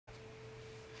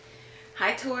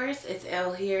Hi Taurus, it's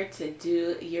Elle here to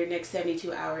do your next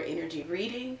 72-hour energy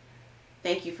reading.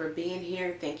 Thank you for being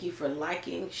here. Thank you for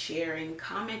liking, sharing,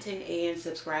 commenting, and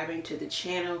subscribing to the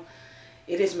channel.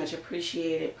 It is much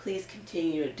appreciated. Please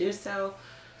continue to do so.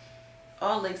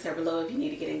 All links are below if you need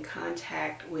to get in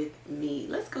contact with me.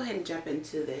 Let's go ahead and jump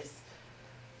into this.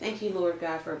 Thank you, Lord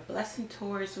God, for blessing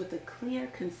Taurus with a clear,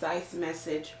 concise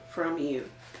message from you.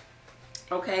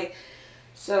 Okay,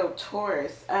 so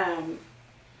Taurus,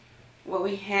 what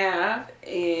we have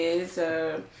is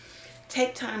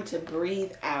take time to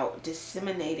breathe out,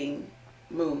 disseminating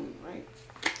moon, right?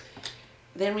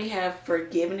 Then we have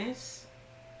forgiveness,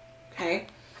 okay?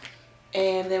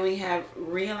 And then we have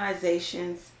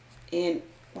realizations in,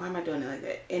 why am I doing it like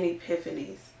that? And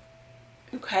epiphanies,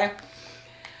 okay?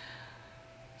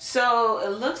 So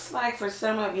it looks like for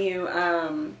some of you,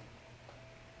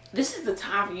 this is the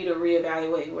time for you to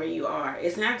reevaluate where you are.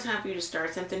 It's not a time for you to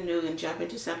start something new and jump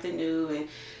into something new and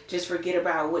just forget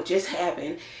about what just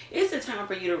happened. It's a time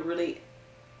for you to really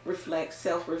reflect,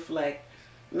 self-reflect,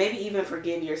 maybe even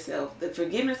forgive yourself. The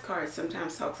forgiveness card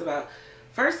sometimes talks about,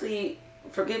 firstly,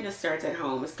 forgiveness starts at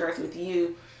home. It starts with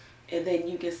you, and then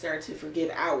you can start to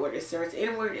forgive outward. It starts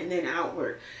inward and then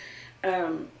outward.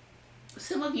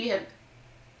 Some of you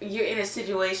you're in a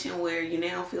situation where you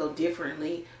now feel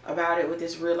differently about it with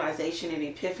this realization and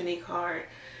epiphany card.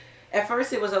 At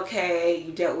first it was okay,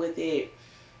 you dealt with it,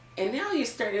 and now you're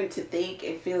starting to think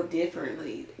and feel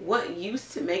differently. What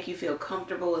used to make you feel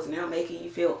comfortable is now making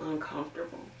you feel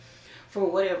uncomfortable for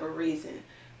whatever reason.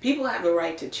 People have the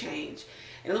right to change,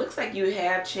 and it looks like you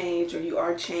have changed, or you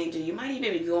are changing. You might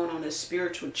even be going on a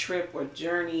spiritual trip or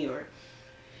journey, or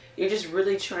you're just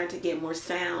really trying to get more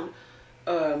sound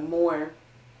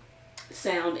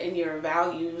in your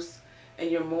values and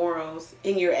your morals,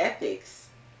 in your ethics.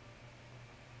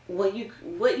 What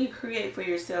you create for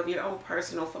yourself, your own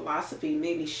personal philosophy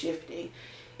may be shifting.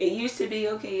 It used to be,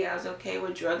 okay, I was okay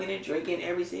with drugging and drinking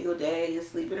every single day and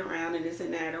sleeping around and this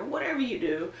and that, or whatever you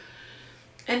do.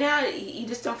 And now you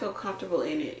just don't feel comfortable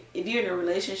in it. If you're in a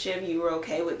relationship, you were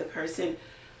okay with the person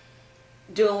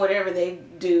doing whatever they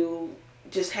do,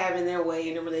 just having their way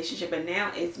in a relationship, and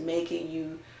now it's making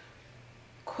you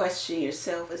question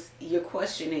yourself. You're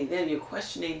questioning them, you're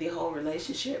questioning the whole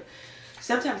relationship.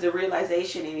 Sometimes the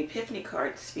realization and epiphany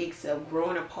card speaks of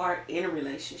growing apart in a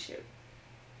relationship.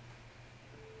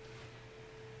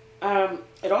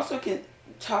 It also can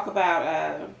talk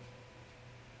about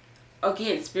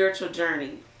again, spiritual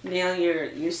journey. Now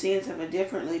you're seeing something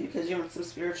differently because you're on some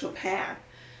spiritual path.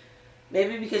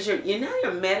 Maybe because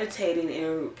you're meditating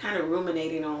and kind of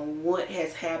ruminating on what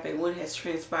has happened, what has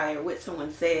transpired, what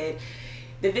someone said.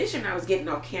 The vision I was getting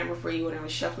off camera for you when I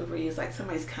was shuffling for you is like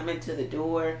somebody's coming to the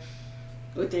door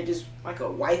with their just like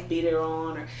a wife beater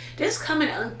on, or just coming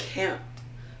unkempt,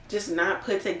 just not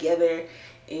put together,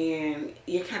 and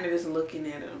you're kind of just looking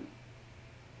at them.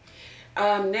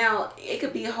 Now it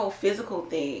could be a whole physical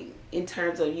thing in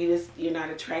terms of you're not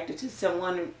attracted to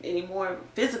someone anymore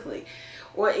physically,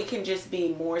 or it can just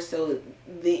be more so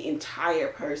the entire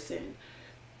person.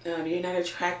 You're not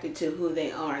attracted to who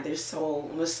they are, their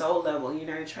soul, on a soul level. You're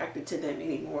not attracted to them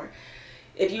anymore.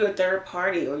 If you're a third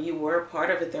party, or you were a part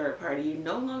of a third party, you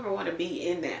no longer want to be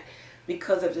in that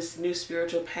because of this new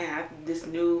spiritual path, this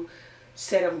new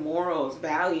set of morals,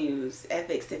 values,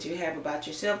 ethics that you have about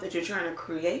yourself that you're trying to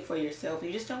create for yourself.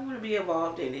 You just don't want to be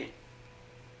involved in it.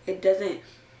 It doesn't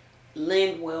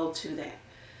lend well to that.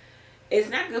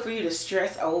 It's not good for you to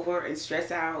stress over and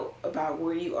stress out about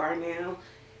where you are now.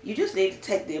 You just need to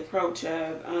take the approach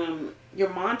of,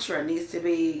 your mantra needs to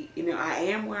be, I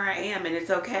am where I am and it's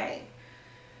okay.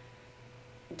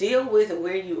 Deal with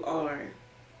where you are.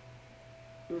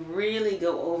 Really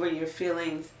go over your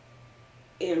feelings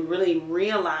and really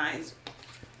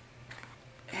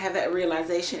have that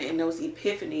realization and those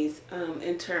epiphanies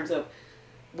in terms of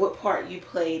what part you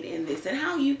played in this and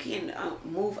how you can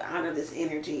move out of this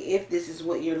energy if this is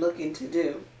what you're looking to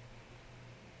do.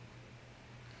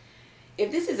 If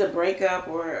this is a breakup,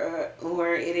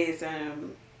 or it is,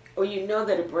 or you know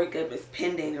that a breakup is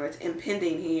pending or it's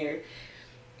impending here,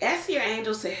 ask your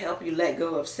angels to help you let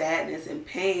go of sadness and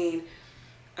pain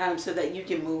so that you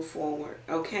can move forward,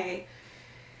 okay?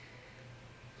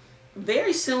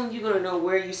 Very soon you're going to know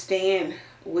where you stand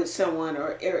with someone,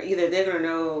 or either they're going to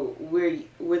know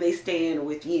where they stand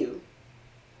with you.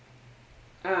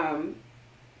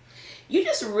 You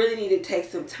just really need to take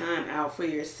some time out for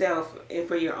yourself and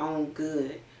for your own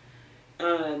good.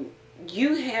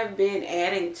 You have been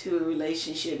adding to a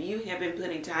relationship. You have been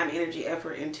putting time, energy,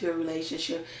 effort into a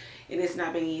relationship. and it's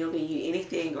not been yielding you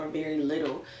anything or very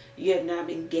little. You have not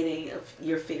been getting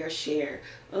your fair share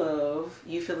of,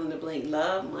 you fill in the blank,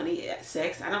 love, money,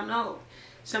 sex, I don't know.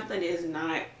 Something is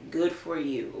not good for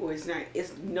you, or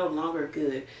it's no longer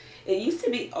good. It used to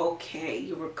be okay.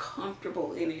 You were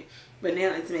comfortable in it, but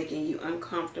now it's making you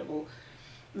uncomfortable.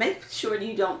 Make sure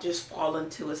you don't just fall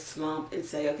into a slump and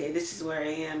say, okay, this is where I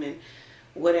am and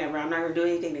whatever. I'm not going to do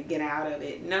anything to get out of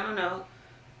it. No, no, no.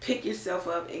 Pick yourself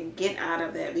up and get out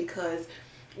of that, because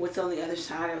what's on the other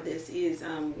side of this is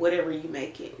whatever you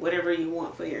make it, whatever you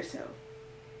want for yourself.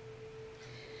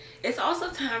 It's also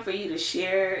time for you to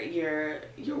share your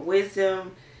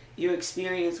wisdom, your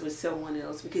experience with someone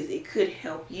else, because it could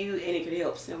help you and it could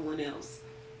help someone else.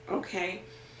 Okay?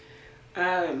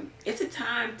 It's a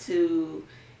time to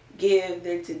give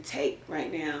than to take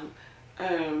right now.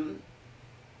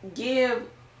 Give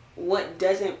what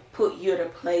doesn't put you at a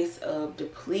place of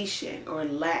depletion or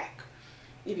lack.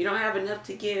 If you don't have enough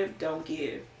to give, don't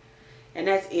give. And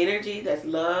that's energy, that's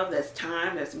love, that's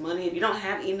time, that's money. If you don't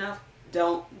have enough,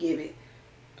 don't give it.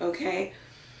 Okay?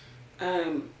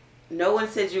 No one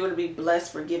says you're going to be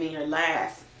blessed for giving your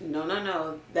last. No, no,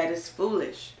 no. That is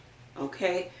foolish.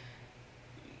 Okay?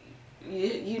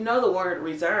 You know the word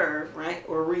reserve, right?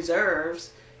 Or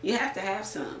reserves. You have to have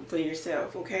some for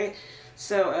yourself. Okay?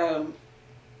 So,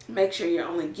 make sure you're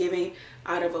only giving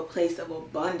out of a place of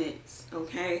abundance.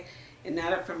 Okay? And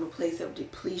not from a place of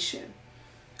depletion.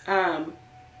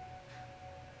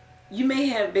 You may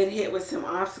have been hit with some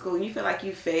obstacle and you feel like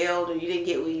you failed, or you didn't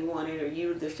get what you wanted, or you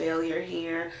were the failure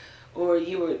here, or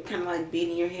you were kind of like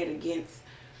beating your head against,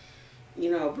 you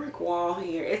know, a brick wall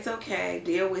here. It's okay.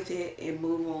 Deal with it and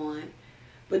move on.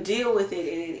 But deal with it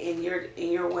in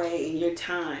your way, in your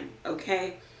time.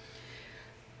 Okay?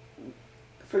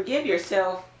 Forgive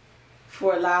yourself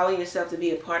for allowing yourself to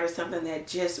be a part of something that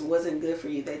just wasn't good for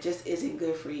you, that just isn't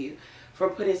good for you. For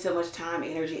putting so much time,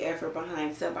 energy, effort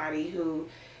behind somebody who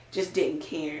just didn't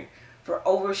care, for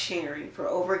oversharing, for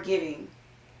overgiving.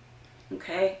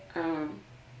 Okay?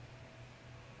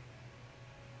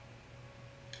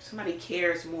 Somebody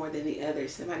cares more than the other.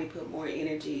 Somebody put more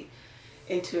energy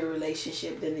into a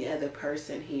relationship than the other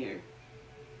person here.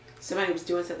 Somebody was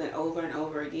doing something over and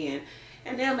over again,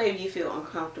 and now maybe you feel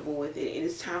uncomfortable with it, and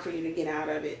it's time for you to get out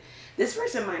of it. This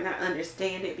person might not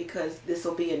understand it, because this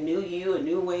will be a new you, a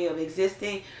new way of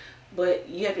existing. But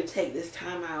you have to take this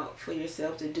time out for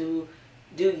yourself to do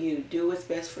you. Do what's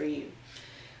best for you.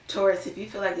 Taurus, if you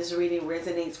feel like this reading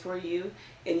resonates for you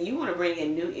and you want to bring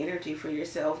in new energy for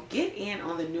yourself, get in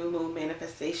on the new moon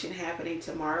manifestation happening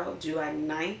tomorrow, July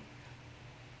 9th.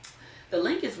 The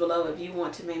link is below if you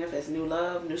want to manifest new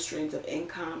love, new streams of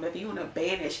income. If you want to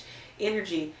banish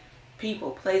energy,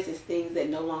 people, places, things that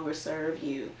no longer serve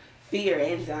you, fear,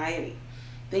 anxiety,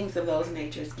 things of those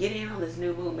natures. Get in on this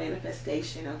new moon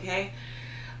manifestation, okay?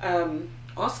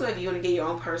 Also, if you want to get your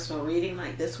own personal reading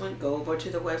like this one, go over to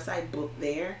the website, book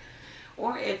there.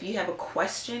 Or if you have a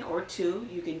question or two,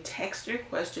 you can text your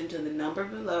question to the number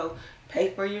below, pay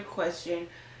for your question,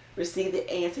 receive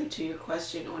the answer to your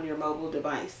question on your mobile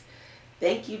device.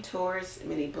 Thank you, Taurus.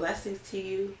 Many blessings to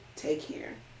you. Take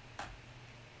care.